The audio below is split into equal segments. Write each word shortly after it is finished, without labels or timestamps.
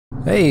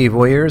Hey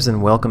voyeurs,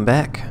 and welcome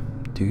back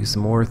to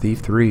some more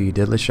Thief 3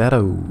 Deadly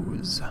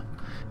Shadows.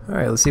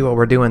 Alright, let's see what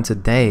we're doing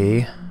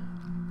today.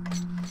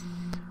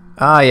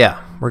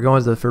 Yeah, we're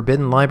going to the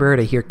Forbidden Library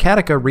to hear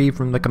Katika read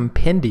from the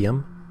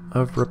Compendium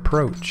of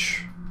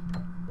Reproach.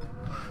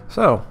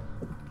 So,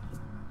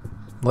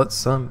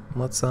 let's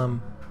oh,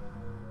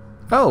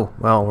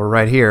 well, we're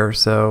right here,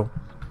 so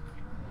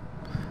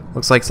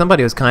looks like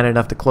somebody was kind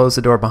enough to close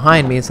the door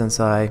behind me since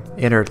I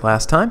entered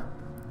last time.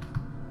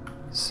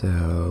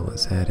 So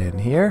let's head in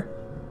here.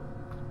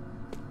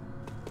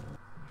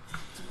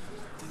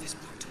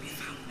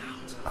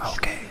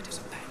 Okay.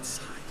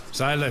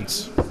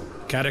 Silence.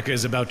 Katika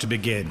is about to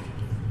begin.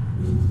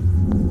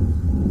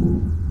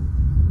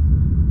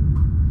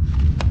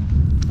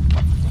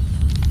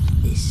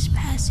 This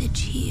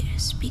passage here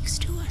speaks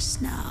to us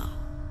now.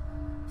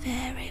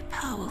 Very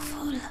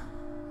powerful.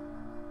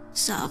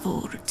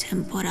 Savor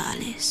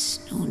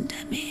temporalis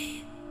nundame.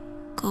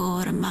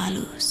 Cor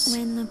malus.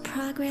 When the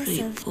progress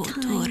of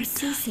time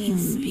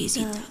ceases,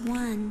 the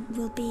one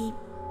will be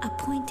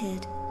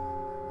appointed.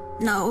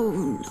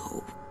 No.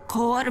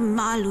 Cor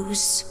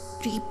malus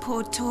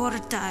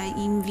reportorta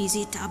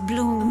invisita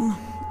bloom.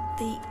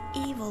 The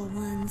evil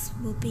ones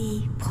will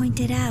be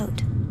pointed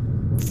out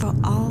for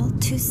all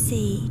to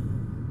see.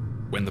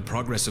 When the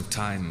progress of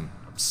time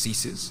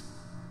ceases?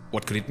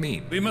 What could it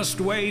mean? We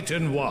must wait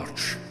and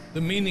watch.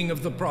 The meaning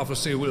of the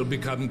prophecy will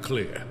become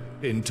clear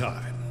in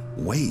time.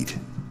 Wait,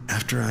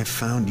 after I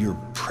found your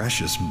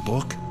precious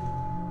book?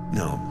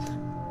 No.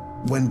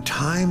 When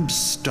time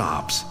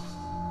stops,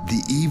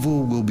 the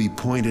evil will be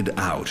pointed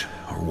out,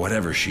 or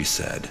whatever she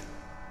said.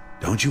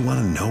 Don't you want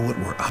to know what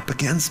we're up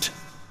against?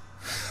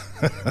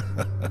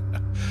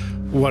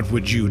 What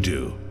would you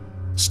do?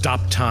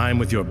 Stop time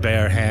with your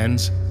bare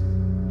hands?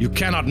 You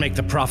cannot make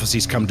the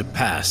prophecies come to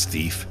pass,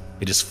 thief.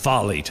 It is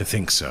folly to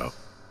think so.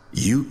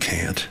 You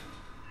can't,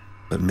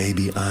 but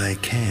maybe I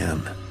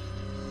can.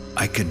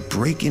 I could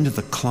break into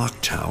the clock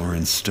tower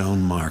in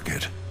Stone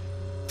Market,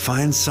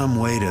 find some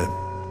way to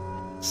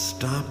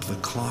stop the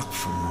clock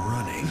from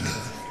running.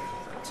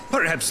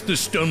 Perhaps the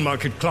Stone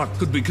Market clock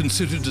could be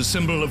considered a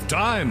symbol of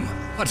time.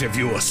 But if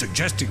you are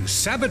suggesting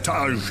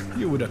sabotage,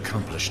 you would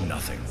accomplish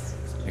nothing,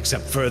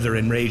 except further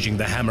enraging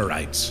the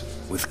Hammerites.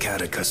 With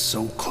Katika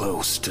so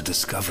close to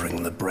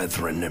discovering the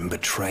Brethren and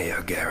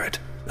betrayer, Garrett.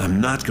 I'm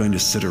not going to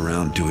sit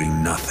around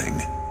doing nothing.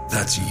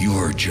 That's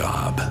your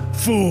job.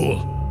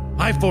 Fool!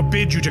 I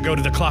forbid you to go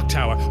to the clock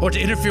tower or to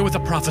interfere with the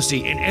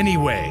prophecy in any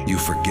way. You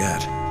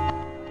forget.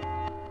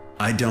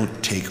 I don't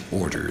take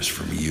orders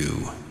from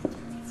you.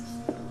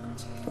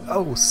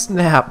 Oh,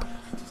 snap.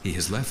 He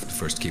has left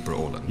First Keeper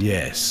Orland.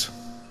 Yes.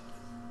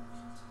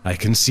 I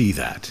can see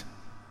that.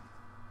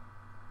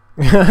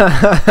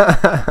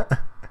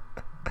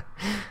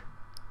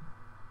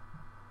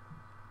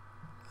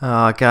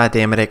 Oh, god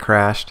damn it, it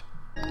crashed.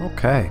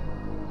 Okay.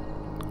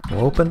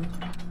 Open,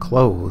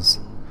 close.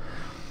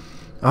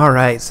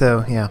 Alright,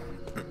 so, yeah.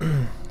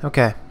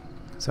 Okay.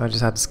 So I just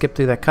have to skip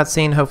through that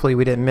cutscene. Hopefully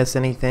we didn't miss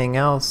anything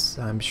else.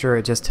 I'm sure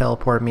it just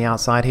teleported me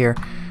outside here,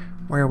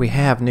 where we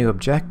have new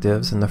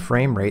objectives, and the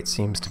frame rate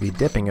seems to be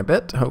dipping a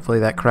bit. Hopefully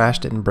that crash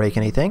didn't break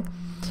anything.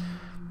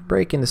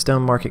 Break into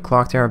Stone Market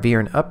Clock Tower via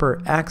an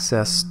upper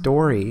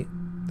story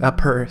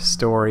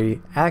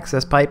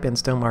access pipe in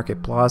Stone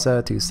Market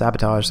Plaza to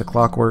sabotage the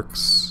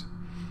clockworks.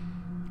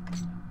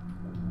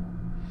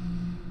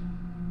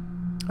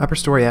 Upper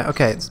story, yeah,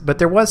 okay, but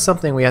there was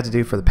something we had to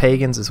do for the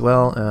pagans as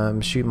well.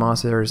 Shoot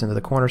monsters into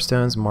the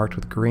cornerstones marked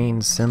with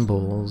green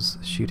symbols.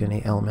 Shoot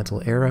any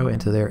elemental arrow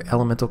into their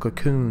elemental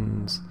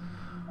cocoons.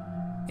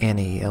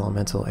 Any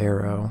elemental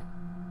arrow.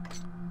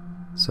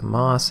 So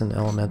moss and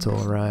elemental,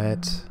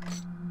 right?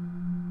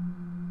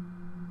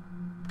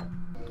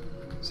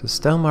 So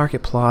Stone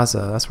Market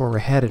Plaza, that's where we're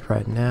headed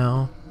right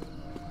now.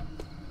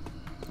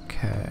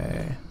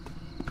 Okay.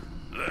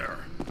 There.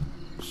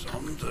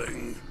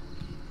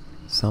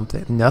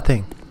 Something.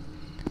 Nothing.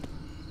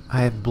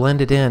 I have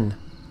blended in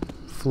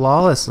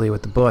flawlessly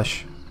with the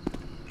bush.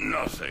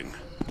 Nothing.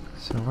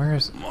 So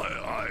where's... My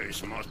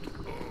eyes must...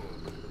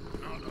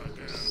 not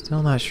again.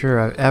 Still not sure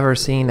I've ever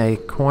seen a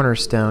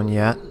cornerstone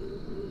yet.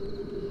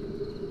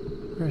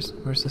 Where's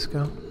this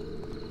go?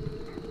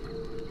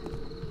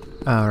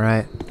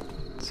 Alright.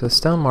 So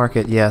Stone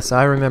Market, yes,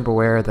 I remember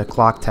where the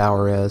clock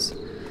tower is.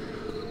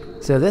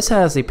 So this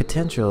has the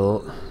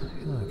potential...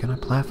 Oh, can I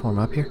platform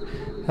up here?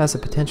 It has the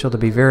potential to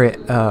be very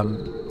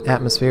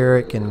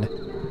atmospheric and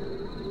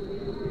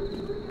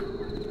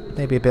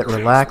maybe a bit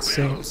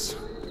relaxing.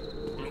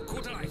 Look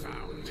what I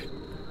found.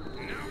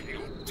 Now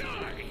you'll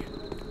die.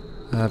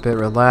 A bit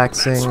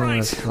relaxing. That's right.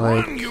 With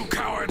like... Run, you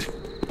coward.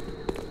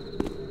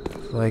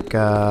 Like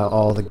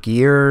all the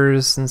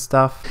gears and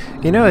stuff.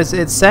 You know,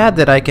 it's sad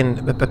that I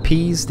can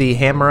appease the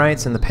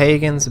Hammerites and the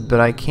pagans, but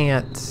I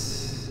can't...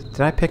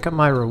 Did I pick up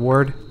my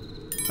reward?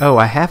 Oh,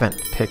 I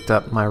haven't picked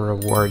up my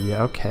reward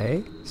yet.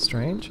 Okay,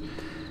 strange.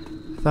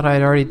 I thought I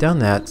had already done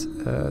that.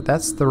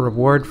 That's the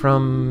reward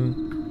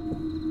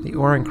from the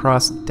Oran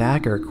Cross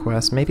Dagger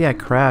quest. Maybe I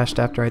crashed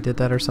after I did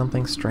that or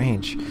something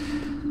strange.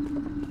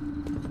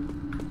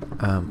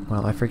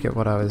 Well, I forget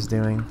what I was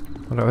doing,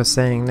 what I was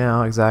saying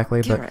now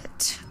exactly, but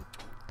Garrett.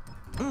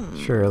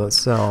 sure, let's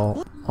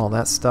sell all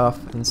that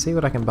stuff and see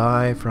what I can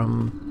buy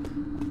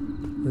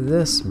from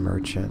this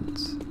merchant.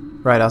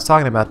 Right, I was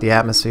talking about the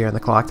atmosphere in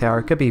the clock tower.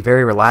 It could be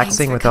very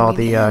relaxing for with all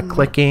coming the in.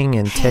 clicking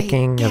and Hey,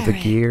 ticking of the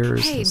Garrett.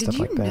 gears Hey, and stuff did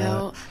you like that.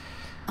 know?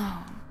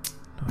 Oh,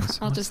 Nice.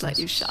 I'll What's just let this?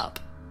 you shop.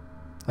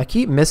 I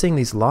keep missing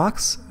these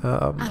locks.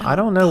 I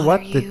don't know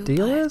what bother the you,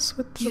 deal but is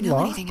with the You know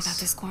locks. anything about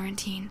this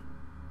quarantine?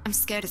 I'm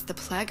scared it's the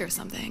plague or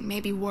something.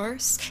 Maybe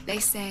worse. They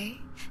say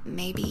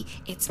maybe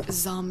it's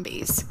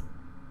zombies.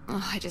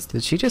 Oh, I just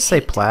Did she just say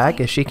hate to plague?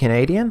 think- Is she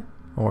Canadian?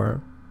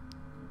 Or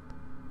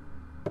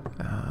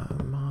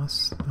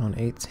Moss on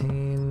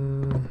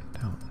 18?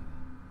 No.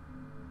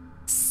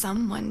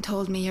 Someone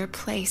told me your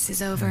place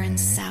is over in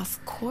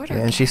South Quarter.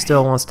 And she Garrett.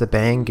 still wants to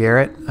bang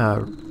Garrett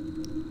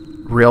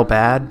real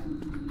bad.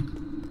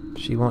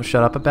 She won't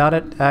shut up about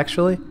it,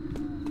 actually.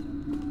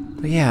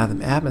 But yeah,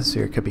 the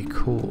atmosphere could be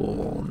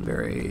cool and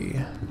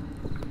very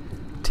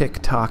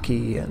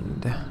tick-tocky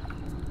and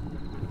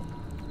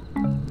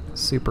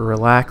super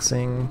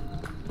relaxing.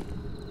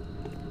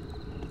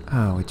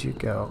 Oh, would you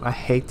go? I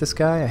hate this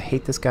guy. I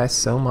hate this guy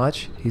so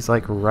much. He's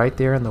like right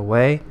there in the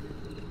way.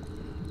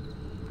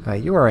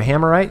 You are a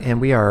Hammerite,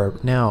 and we are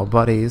now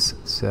buddies,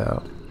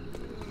 so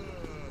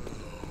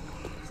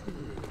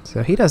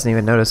he doesn't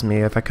even notice me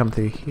if I come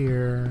through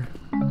here.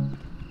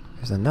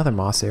 There's another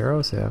moss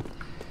arrow, so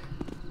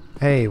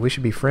hey, we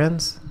should be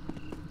friends.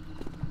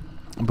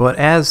 But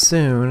as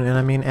soon, and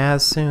I mean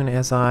as soon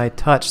as I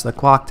touch the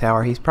clock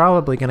tower, he's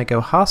probably going to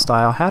go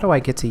hostile. How do I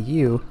get to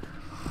you?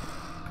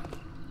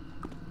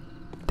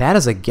 That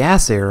is a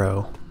gas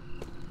arrow.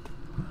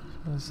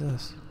 What is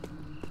this?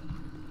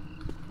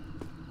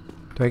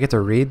 Do I get to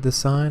read the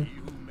sign?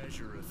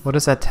 What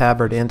does that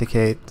tabard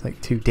indicate?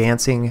 Like two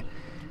dancing...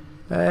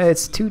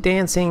 it's two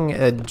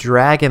dancing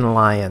dragon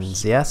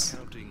lions, yes?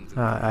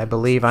 I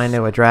believe I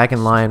know a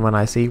dragon lion when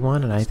I see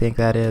one, and I think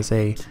that is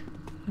a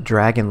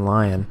dragon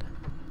lion.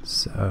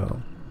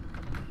 So...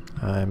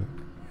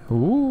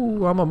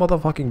 Ooh, I'm a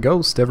motherfucking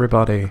ghost,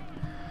 everybody.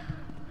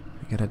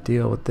 We gotta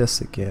deal with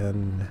this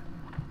again.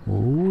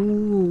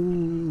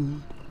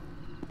 Ooh.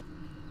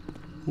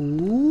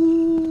 Ooh.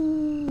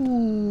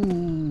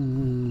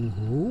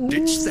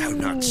 Didst thou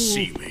not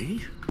see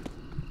me?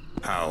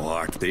 How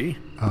art thee?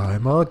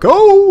 I'm a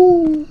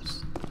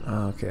ghost!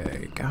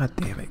 Okay, god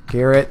damn it.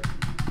 Garrett.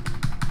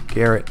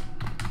 Garrett.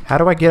 How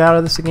do I get out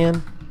of this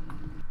again?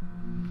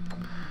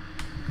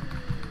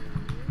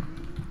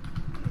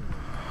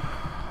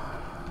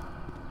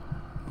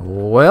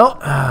 Well,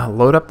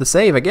 load up the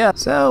save, I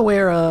guess. So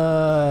we're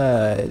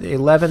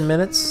 11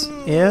 minutes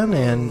in,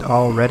 and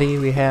already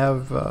we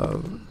have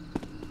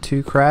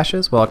 2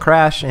 crashes. Well, a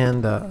crash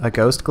and a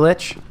ghost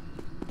glitch.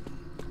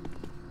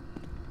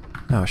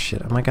 Oh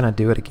shit, am I gonna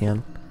do it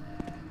again?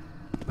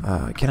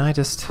 Can I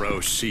just...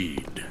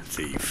 Proceed,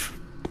 thief.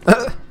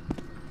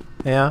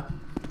 Yeah.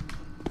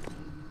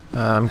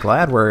 I'm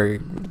glad we're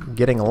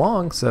getting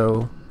along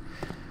so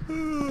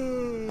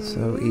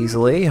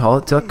easily. All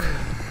it took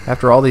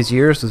after all these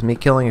years was me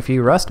killing a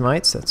few rust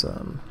mites. That's if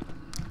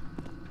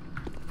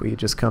we had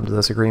just come to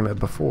this agreement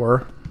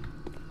before.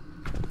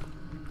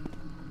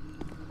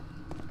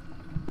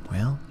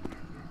 Well,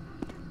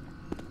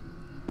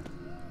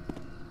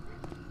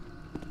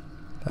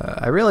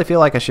 I really feel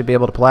like I should be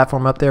able to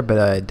platform up there, but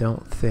I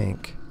don't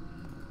think.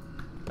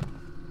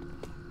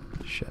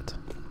 Shit.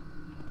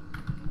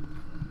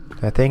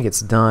 I think it's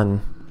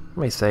done.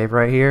 Let me save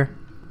right here,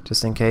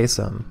 just in case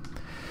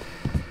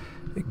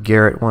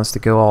Garrett wants to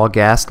go all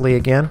ghastly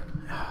again.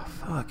 Oh,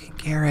 fucking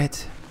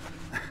Garrett.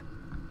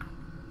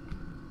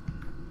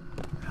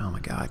 Oh my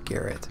god,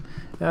 Garrett.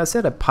 Now, I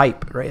said a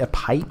pipe, right? A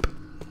pipe?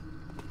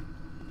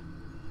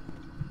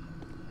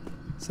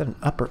 I said an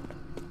upper...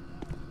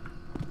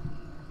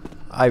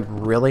 I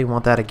really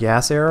want that a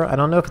gas arrow. I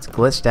don't know if it's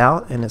glitched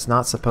out and it's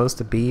not supposed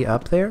to be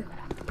up there.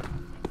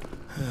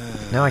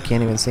 Now I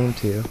can't even seem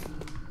to.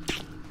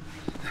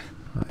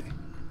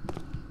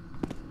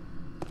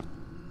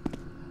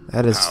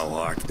 That is... How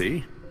art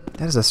thee?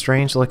 That is a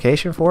strange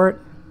location for it.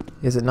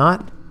 Is it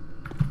not?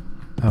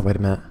 Oh, wait a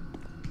minute.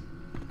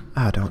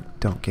 Oh,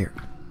 don't Garrett.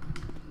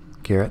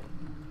 Garrett.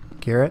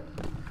 Garrett.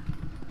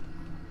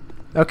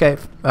 Okay,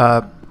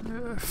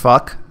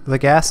 fuck the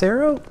gas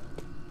arrow?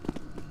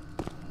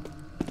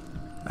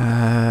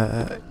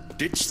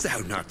 Didst thou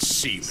not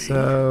see me?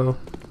 So...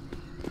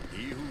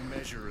 He who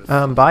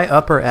measureth by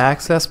upper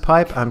access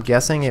pipe, I'm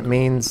guessing it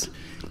means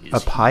a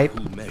is he pipe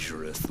who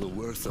measureth the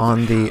worth of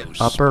on a the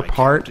house upper by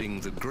part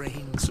counting the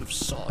grains of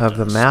of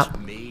the sawdust map.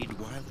 made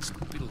whilst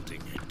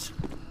building it.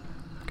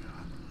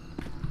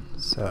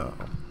 So...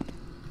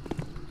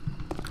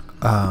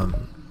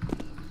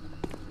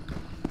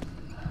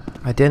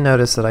 I did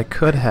notice that I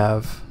could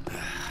have...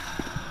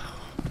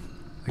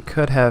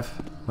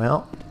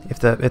 Well, if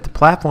the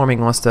platforming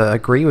wants to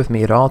agree with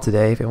me at all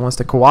today, if it wants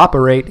to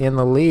cooperate in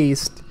the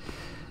least,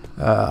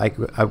 I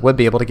would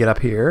be able to get up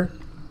here.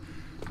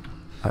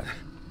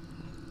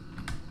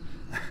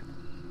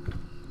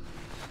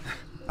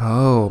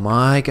 Oh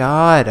my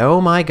god. Oh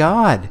my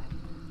god.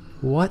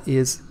 What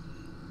is...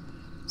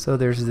 So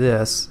there's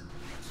this.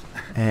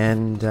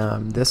 And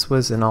this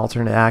was an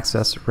alternate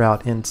access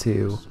route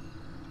into,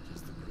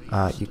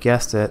 you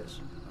guessed it,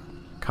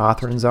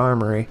 Cothran's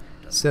Armory.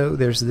 So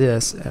there's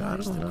this, and I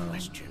don't know.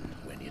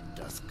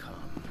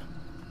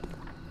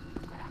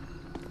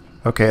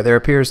 Okay, there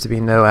appears to be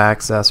no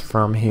access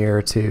from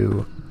here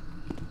to...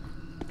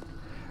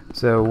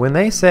 So when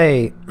they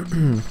say,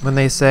 when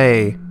they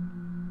say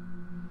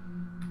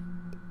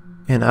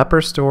an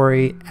upper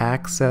story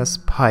access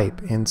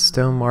pipe in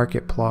Stone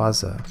Market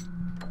Plaza.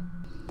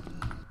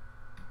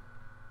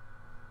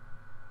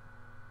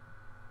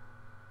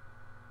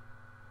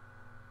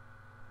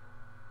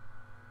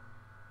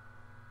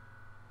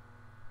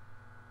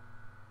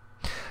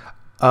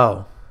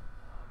 Oh,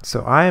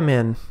 so I'm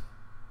in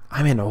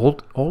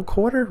old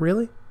quarter,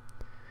 really?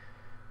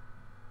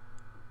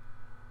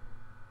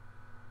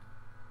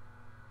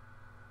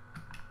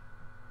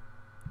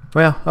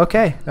 Well,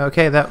 okay,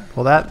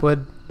 that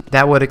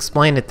would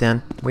explain it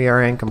then. We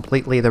are in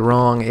completely the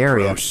wrong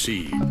area.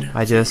 Proceed.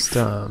 I just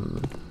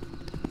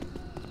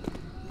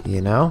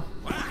you know,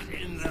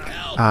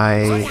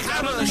 I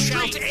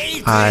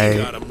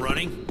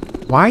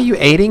why are you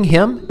aiding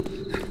him?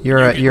 You're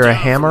a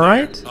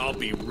Hammerite? I'll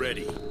be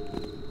ready.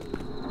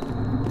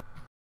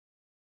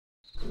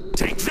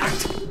 Take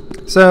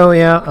that. So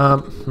yeah,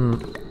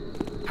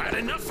 Had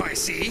enough, I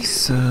see.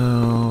 so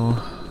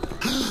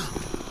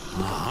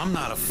I'm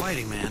not a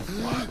fighting man.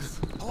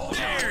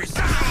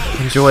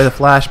 enjoy the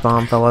flash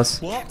bomb, fellas.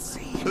 What?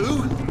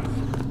 Who?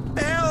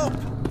 Help!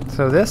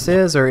 So this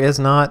is or is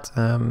not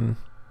Stone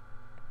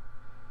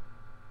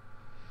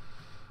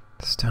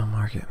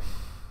Market,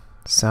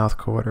 South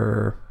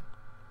Quarter.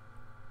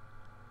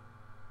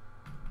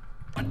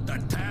 What the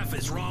taff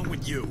is wrong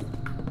with you?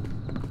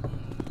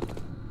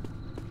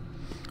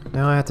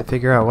 Now I have to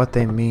figure out what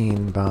they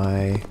mean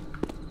by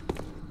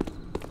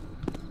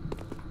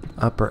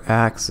upper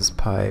axis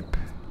pipe.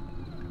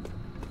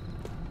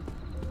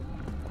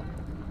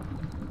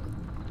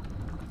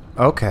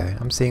 Okay,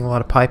 I'm seeing a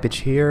lot of pipage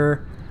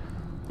here.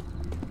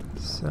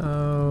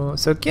 So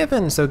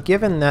given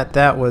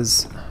that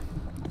was,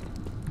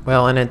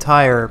 well, an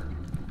entire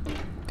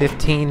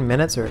 15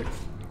 minutes or an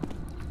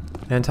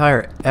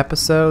entire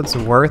episode's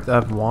worth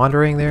of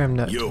wandering there, I'm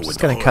just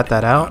gonna cut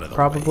that out,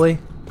 probably.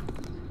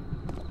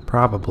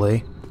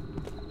 Probably.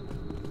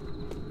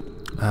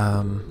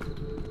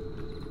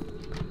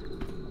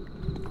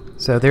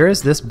 So there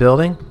is this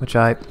building, which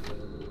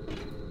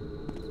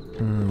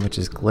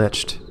is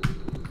glitched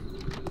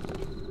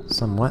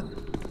somewhat,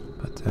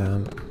 but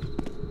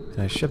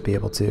I should be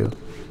able to.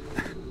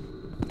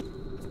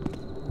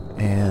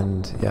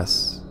 And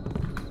yes.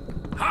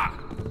 Ha!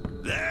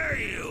 There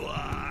you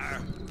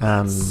are.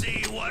 Let's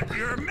see what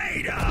you're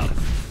made of.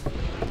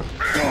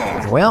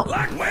 Well,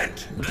 That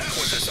went. That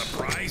was a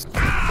surprise.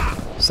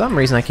 for some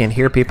reason I can't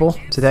hear people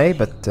today,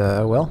 but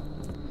well,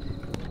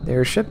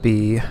 there should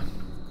be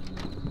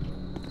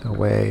a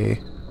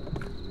way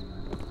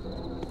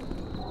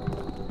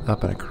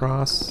up and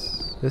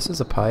across. This is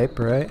a pipe,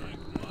 right?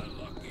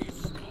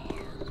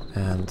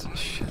 And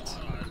shit.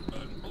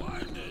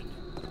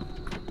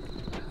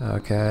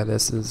 Okay,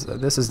 this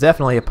is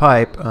definitely a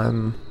pipe.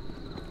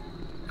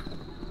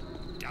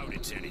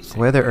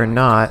 Whether or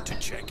not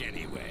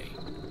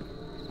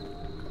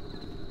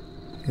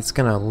it's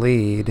gonna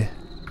lead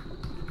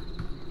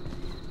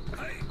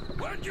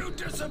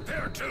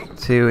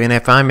to, and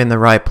if I'm in the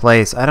right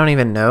place, I don't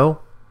even know.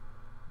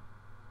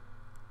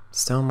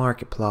 Stone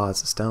Market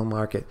Plaza, Stone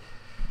Market.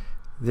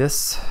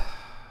 This,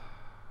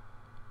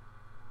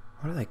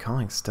 what are they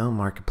calling Stone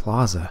Market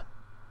Plaza?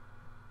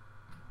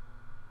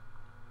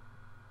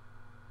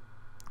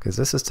 Because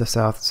this is to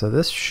south, so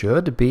this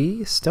should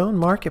be Stone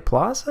Market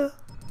Plaza?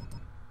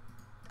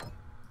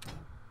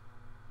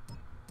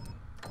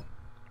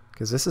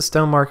 Because this is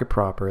Stone Market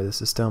proper,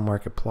 this is Stone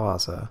Market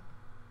Plaza.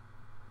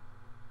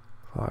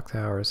 Clock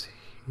tower's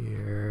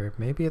here.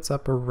 Maybe it's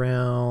up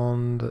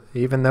around,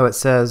 even though it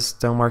says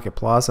Stone Market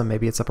Plaza,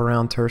 maybe it's up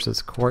around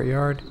Tersa's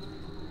Courtyard.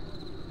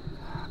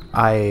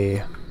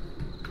 I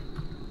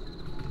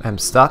am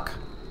stuck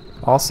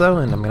also,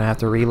 and I'm going to have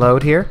to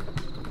reload here.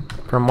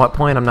 From what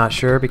point, I'm not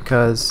sure,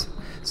 because...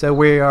 So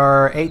we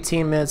are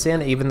 18 minutes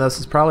in, even though this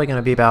is probably going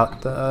to be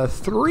about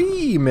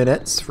 3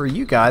 minutes for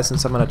you guys,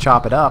 since I'm going to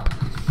chop it up.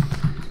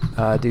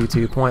 Due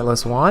to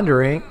pointless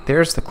wandering.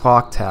 There's the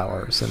clock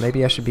tower, so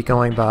maybe I should be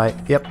going by...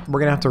 Yep, we're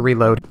gonna have to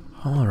reload.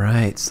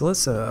 Alright, so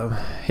let's...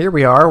 here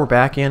we are, we're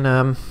back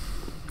in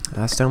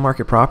Stone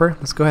Market proper.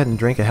 Let's go ahead and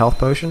drink a health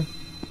potion.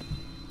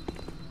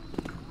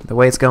 The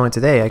way it's going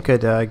today, I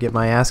could get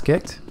my ass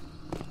kicked.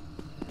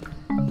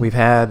 We've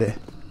had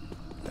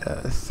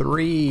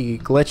 3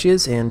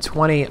 glitches in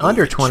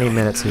under 20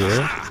 minutes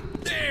here.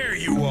 There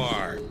you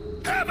are.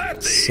 Have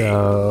at thee.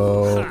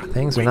 So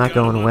things are not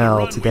going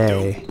well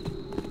today.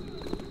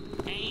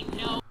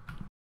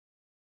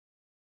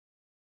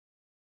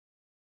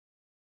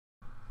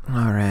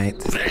 Alright.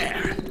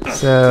 There.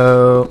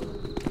 So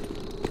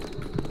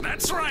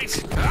That's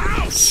right.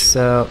 Ouch.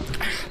 So